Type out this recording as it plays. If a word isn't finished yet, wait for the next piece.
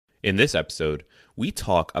In this episode, we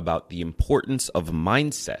talk about the importance of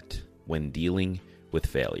mindset when dealing with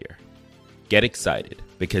failure. Get excited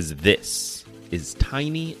because this is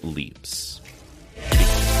Tiny Leaps.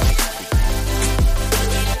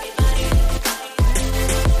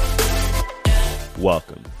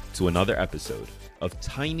 Welcome to another episode of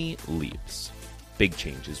Tiny Leaps, Big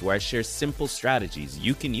Changes, where I share simple strategies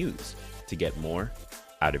you can use to get more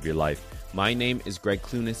out of your life. My name is Greg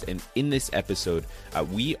Clunas, and in this episode,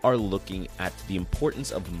 we are looking at the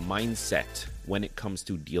importance of mindset when it comes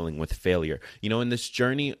to dealing with failure. You know, in this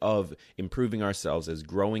journey of improving ourselves, as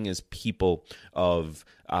growing as people, of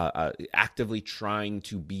actively trying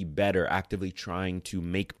to be better, actively trying to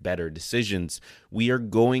make better decisions, we are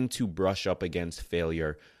going to brush up against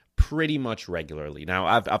failure pretty much regularly. Now,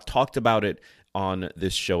 I've talked about it on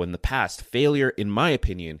this show in the past. Failure, in my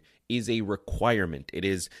opinion, is a requirement. It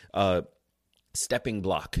is a stepping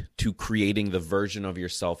block to creating the version of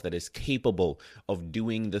yourself that is capable of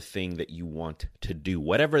doing the thing that you want to do.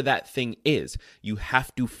 Whatever that thing is, you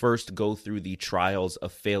have to first go through the trials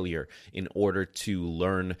of failure in order to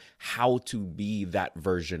learn how to be that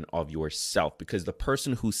version of yourself. Because the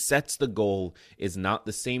person who sets the goal is not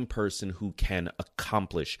the same person who can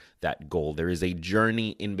accomplish that goal. There is a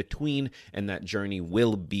journey in between, and that journey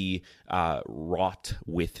will be wrought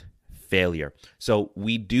with failure. So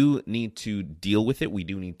we do need to deal with it. We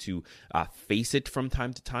do need to face it from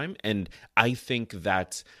time to time. And I think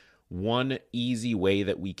that one easy way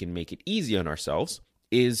that we can make it easy on ourselves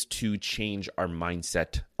is to change our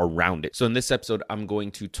mindset around it. So in this episode, I'm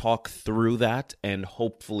going to talk through that and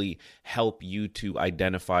hopefully help you to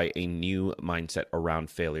identify a new mindset around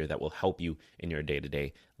failure that will help you in your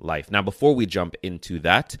day-to-day life. Now, before we jump into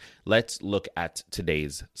that, let's look at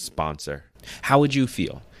today's sponsor. How would you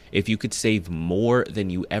feel if you could save more than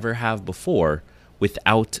you ever have before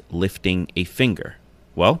without lifting a finger?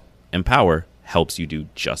 Well, Empower helps you do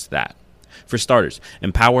just that. For starters,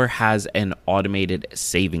 Empower has an automated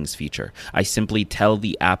savings feature. I simply tell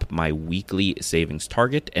the app my weekly savings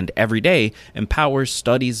target, and every day, Empower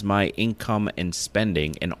studies my income and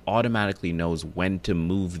spending and automatically knows when to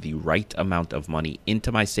move the right amount of money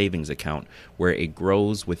into my savings account, where it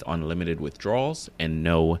grows with unlimited withdrawals and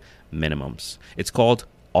no minimums. It's called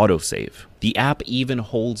Autosave. The app even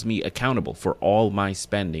holds me accountable for all my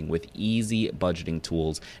spending with easy budgeting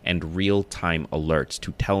tools and real-time alerts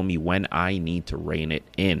to tell me when I need to rein it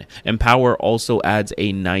in. Empower also adds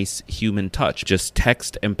a nice human touch. Just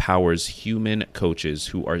text Empower's human coaches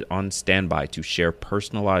who are on standby to share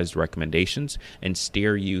personalized recommendations and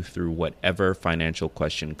steer you through whatever financial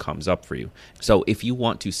question comes up for you. So if you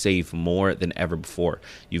want to save more than ever before,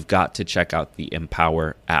 you've got to check out the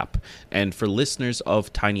Empower app. And for listeners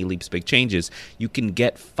of Tiny Leaps, Big Changes, you can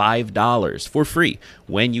get $5 for free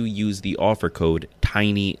when you use the offer code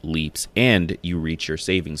TINYLEAPS and you reach your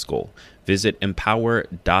savings goal. Visit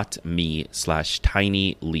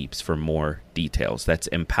empower.me/tinyleaps for more details. That's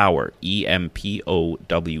empower,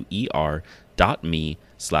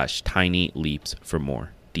 empower.me/tinyleaps for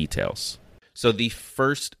more details. So the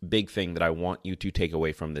first big thing that I want you to take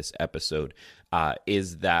away from this episode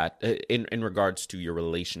is that in regards to your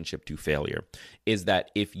relationship to failure, is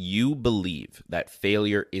that if you believe that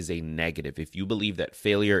failure is a negative, if you believe that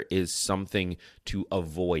failure is something to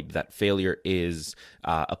avoid, that failure is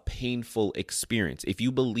a painful experience, if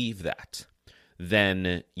you believe that,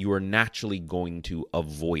 then you are naturally going to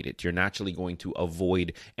avoid it. You're naturally going to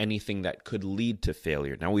avoid anything that could lead to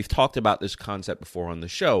failure. Now, we've talked about this concept before on the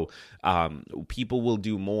show. People will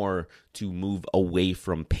do more to move away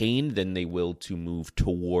from pain than they will to move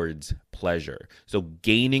towards pleasure. So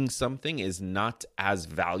gaining something is not as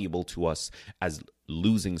valuable to us as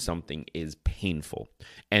losing something is painful.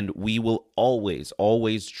 And we will always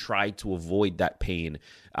try to avoid that pain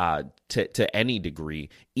to any degree,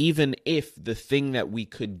 even if the thing that we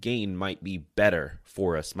could gain might be better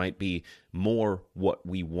for us, might be more what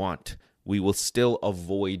we want. We will still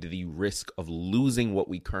avoid the risk of losing what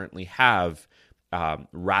we currently have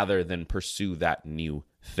rather than pursue that new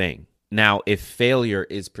thing. Now, if failure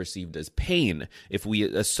is perceived as pain, if we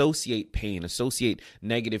associate pain, associate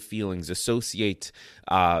negative feelings, associate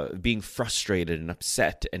being frustrated and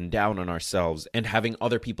upset and down on ourselves and having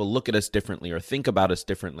other people look at us differently or think about us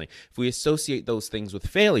differently, if we associate those things with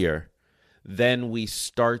failure, then we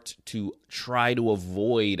start to try to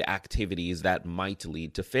avoid activities that might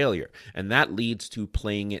lead to failure. And that leads to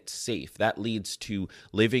playing it safe. That leads to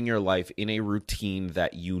living your life in a routine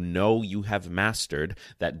that you know you have mastered,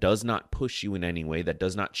 that does not push you in any way, that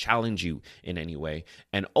does not challenge you in any way.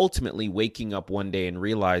 And ultimately waking up one day and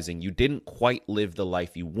realizing you didn't quite live the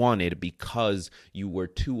life you wanted because you were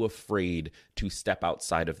too afraid to step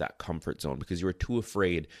outside of that comfort zone, because you were too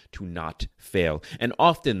afraid to not fail. And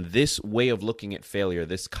often this way of looking at failure,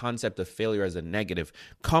 this concept of failure as a negative,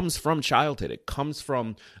 comes from childhood. It comes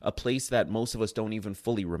from a place that most of us don't even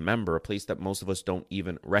fully remember, a place that most of us don't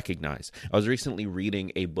even recognize. I was recently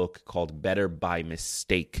reading a book called Better by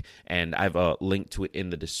Mistake, and I have a link to it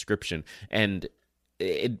in the description. And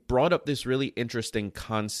it brought up this really interesting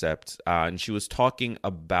concept, and she was talking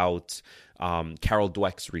about Carol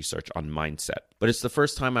Dweck's research on mindset. But it's the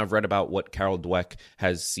first time I've read about what Carol Dweck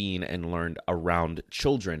has seen and learned around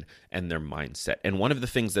children and their mindset. And one of the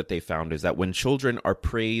things that they found is that when children are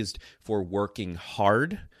praised for working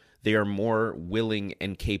hard, they are more willing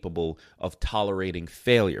and capable of tolerating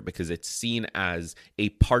failure because it's seen as a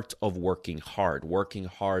part of working hard. Working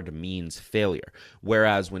hard means failure.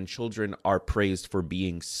 Whereas when children are praised for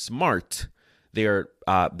being smart, they're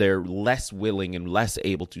less willing and less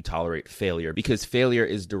able to tolerate failure because failure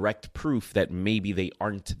is direct proof that maybe they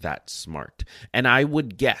aren't that smart. And I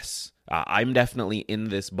would guess, I'm definitely in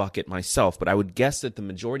this bucket myself, but I would guess that the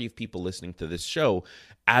majority of people listening to this show,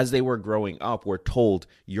 as they were growing up, were told,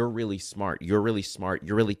 you're really smart, you're really smart,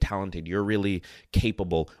 you're really talented, you're really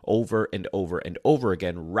capable over and over and over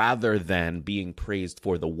again, rather than being praised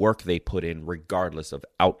for the work they put in regardless of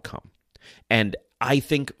outcome. And I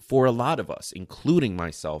think for a lot of us, including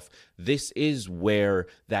myself, this is where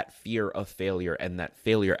that fear of failure and that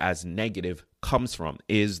failure as negative comes from,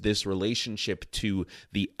 is this relationship to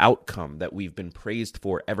the outcome that we've been praised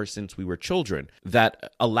for ever since we were children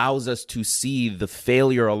that allows us to see the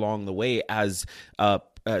failure along the way as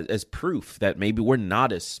proof that maybe we're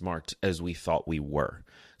not as smart as we thought we were.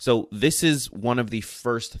 So this is one of the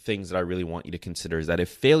first things that I really want you to consider, is that if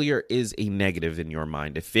failure is a negative in your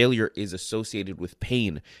mind, if failure is associated with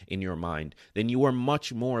pain in your mind, then you are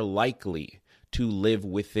much more likely to live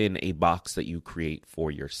within a box that you create for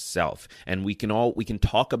yourself. And we can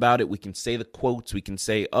talk about it, we can say the quotes, we can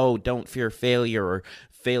say, oh, don't fear failure, or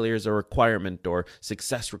failure is a requirement, or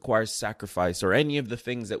success requires sacrifice, or any of the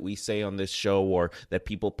things that we say on this show or that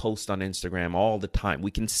people post on Instagram all the time.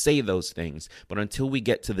 We can say those things, but until we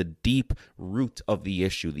get to the deep root of the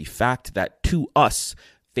issue, the fact that to us,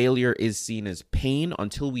 failure is seen as pain,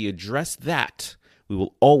 until we address that, we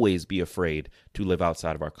will always be afraid to live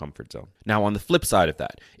outside of our comfort zone. Now, on the flip side of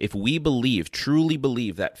that, if we truly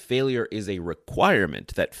believe that failure is a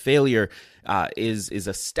requirement, that failure is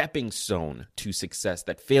a stepping stone to success,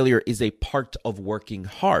 that failure is a part of working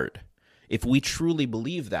hard, if we truly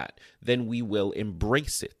believe that, then we will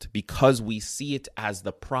embrace it because we see it as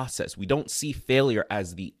the process. We don't see failure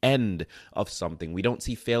as the end of something. We don't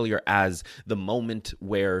see failure as the moment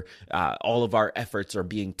where all of our efforts are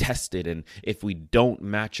being tested, and if we don't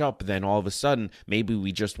match up, then all of a sudden, maybe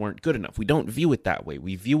we just weren't good enough. We don't view it that way.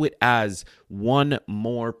 We view it as one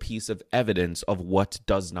more piece of evidence of what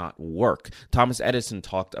does not work. Thomas Edison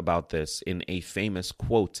talked about this in a famous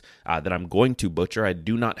quote that I'm going to butcher. I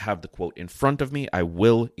do not have the quote in front of me. I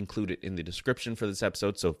will include it in the description for this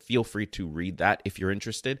episode, so feel free to read that if you're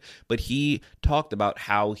interested. But he talked about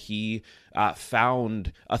how he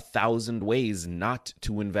found 1,000 ways not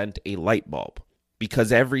to invent a light bulb,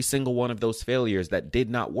 because every single one of those failures that did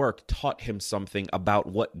not work taught him something about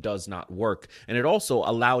what does not work. And it also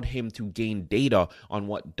allowed him to gain data on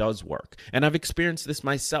what does work. And I've experienced this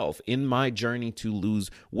myself in my journey to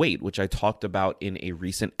lose weight, which I talked about in a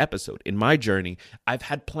recent episode. In my journey, I've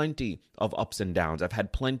had plenty of ups and downs. I've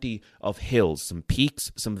had plenty of hills, some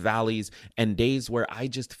peaks, some valleys, and days where I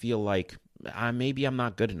just feel like maybe I'm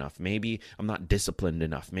not good enough. Maybe I'm not disciplined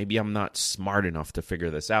enough. Maybe I'm not smart enough to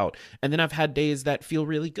figure this out. And then I've had days that feel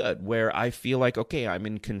really good, where I feel like, okay, I'm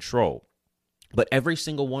in control. But every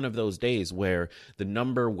single one of those days where the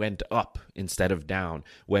number went up instead of down,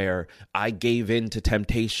 where I gave in to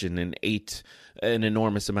temptation and ate an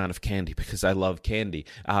enormous amount of candy because I love candy,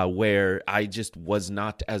 where I just was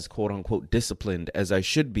not as quote-unquote disciplined as I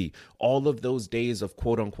should be, all of those days of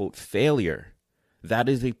quote-unquote failure, That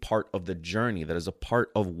is a part of the journey. That is a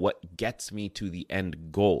part of what gets me to the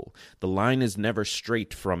end goal. The line is never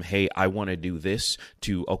straight from, hey, I want to do this,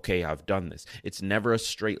 to, okay, I've done this. It's never a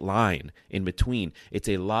straight line in between. It's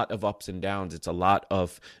a lot of ups and downs. It's a lot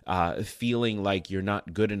of feeling like you're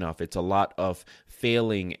not good enough. It's a lot of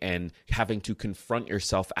failing and having to confront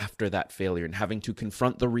yourself after that failure, and having to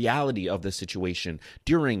confront the reality of the situation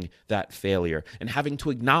during that failure, and having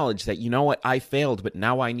to acknowledge that, you know what, I failed, but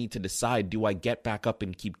now I need to decide, do I get back up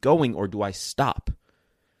and keep going, or do I stop?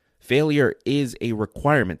 Failure is a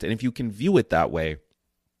requirement. And if you can view it that way,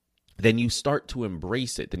 then you start to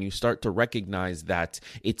embrace it. Then you start to recognize that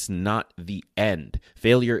it's not the end.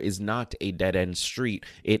 Failure is not a dead-end street.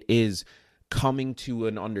 It is coming to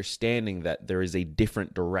an understanding that there is a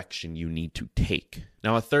different direction you need to take.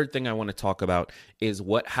 Now, a third thing I want to talk about is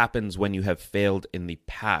what happens when you have failed in the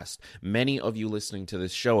past. Many of you listening to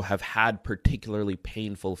this show have had particularly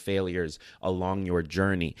painful failures along your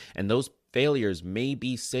journey, and those failures may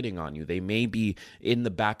be sitting on you. They may be in the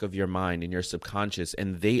back of your mind, in your subconscious,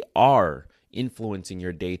 and they are influencing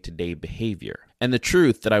your day-to-day behavior. And the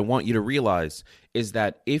truth that I want you to realize is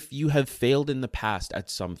that if you have failed in the past at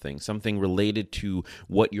something related to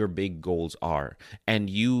what your big goals are, and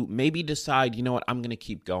you maybe decide, you know what, I'm going to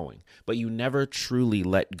keep going, but you never truly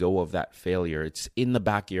let go of that failure. It's in the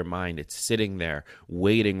back of your mind. It's sitting there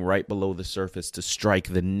waiting right below the surface to strike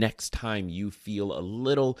the next time you feel a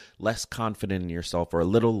little less confident in yourself, or a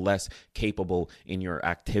little less capable in your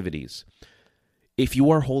activities. If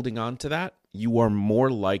you are holding on to that, you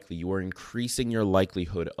are increasing your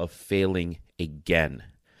likelihood of failing again,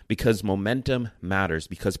 because momentum matters,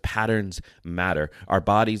 because patterns matter. Our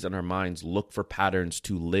bodies and our minds look for patterns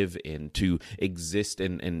to live in, to exist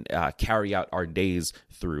and carry out our days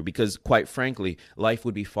through, because quite frankly, life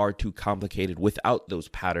would be far too complicated without those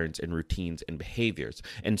patterns and routines and behaviors.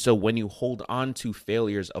 And so when you hold on to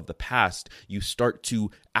failures of the past, you start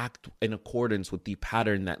to act in accordance with the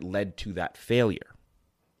pattern that led to that failure.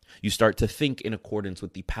 You start to think in accordance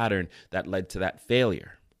with the pattern that led to that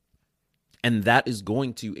failure. And that is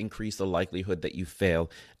going to increase the likelihood that you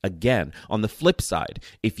fail again. On the flip side,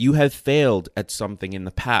 if you have failed at something in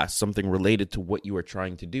the past, something related to what you are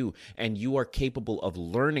trying to do, and you are capable of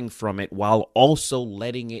learning from it while also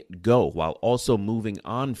letting it go, while also moving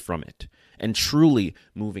on from it, and truly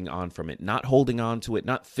moving on from it, not holding on to it,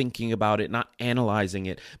 not thinking about it, not analyzing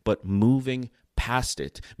it, but moving past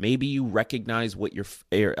it. Maybe you recognize what your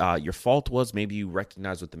fault was. Maybe you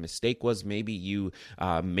recognize what the mistake was. Maybe you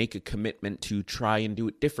make a commitment to try and do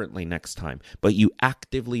it differently next time. But you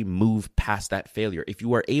actively move past that failure. If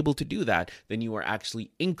you are able to do that, then you are actually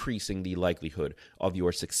increasing the likelihood of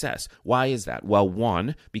your success. Why is that? Well,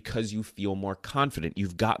 one, because you feel more confident.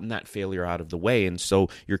 You've gotten that failure out of the way, and so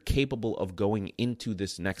you're capable of going into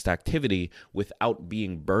this next activity without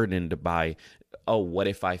being burdened by, oh, what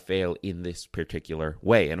if I fail in this particular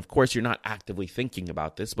way? And of course, you're not actively thinking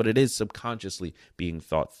about this, but it is subconsciously being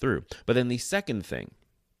thought through. But then the second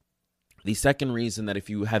reason that if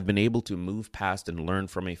you have been able to move past and learn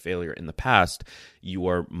from a failure in the past, you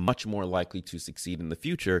are much more likely to succeed in the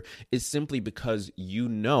future, is simply because you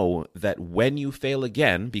know that when you fail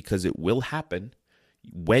again, because it will happen,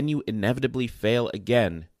 when you inevitably fail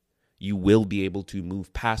again, you will be able to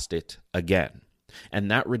move past it again.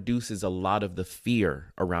 And that reduces a lot of the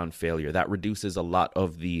fear around failure. That reduces a lot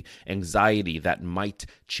of the anxiety that might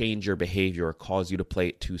change your behavior or cause you to play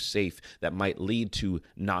it too safe, that might lead to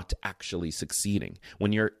not actually succeeding.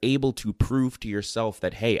 When you're able to prove to yourself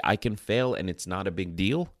that, hey, I can fail and it's not a big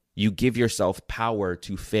deal, you give yourself power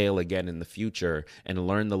to fail again in the future and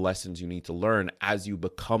learn the lessons you need to learn as you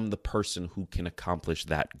become the person who can accomplish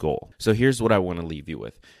that goal. So here's what I want to leave you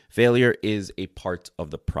with. Failure is a part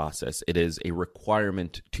of the process. It is a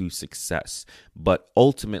requirement to success. But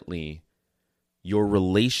ultimately, your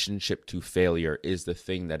relationship to failure is the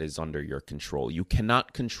thing that is under your control. You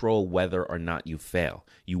cannot control whether or not you fail.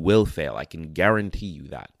 You will fail. I can guarantee you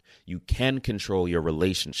that. You can control your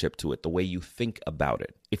relationship to it, the way you think about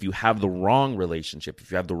it. If you have the wrong relationship,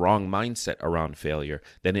 if you have the wrong mindset around failure,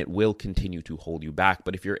 then it will continue to hold you back.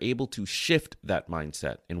 But if you're able to shift that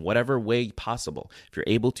mindset in whatever way possible, if you're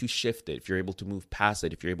able to shift it, if you're able to move past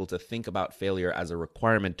it, if you're able to think about failure as a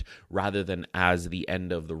requirement rather than as the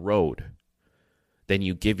end of the road, then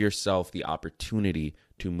you give yourself the opportunity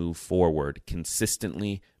to move forward,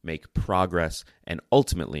 consistently make progress, and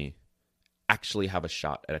ultimately actually have a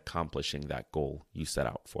shot at accomplishing that goal you set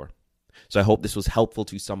out for. So I hope this was helpful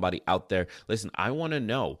to somebody out there. Listen, I want to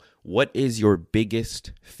know, what is your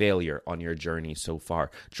biggest failure on your journey so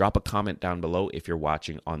far? Drop a comment down below if you're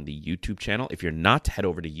watching on the YouTube channel. If you're not, head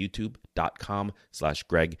over to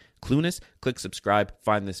youtube.com/Greg Clunis. Click subscribe,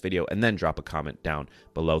 find this video, and then drop a comment down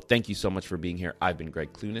below. Thank you so much for being here. I've been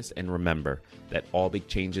Greg Clunis, and remember that all big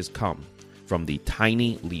changes come from the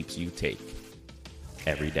tiny leaps you take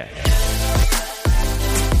every day.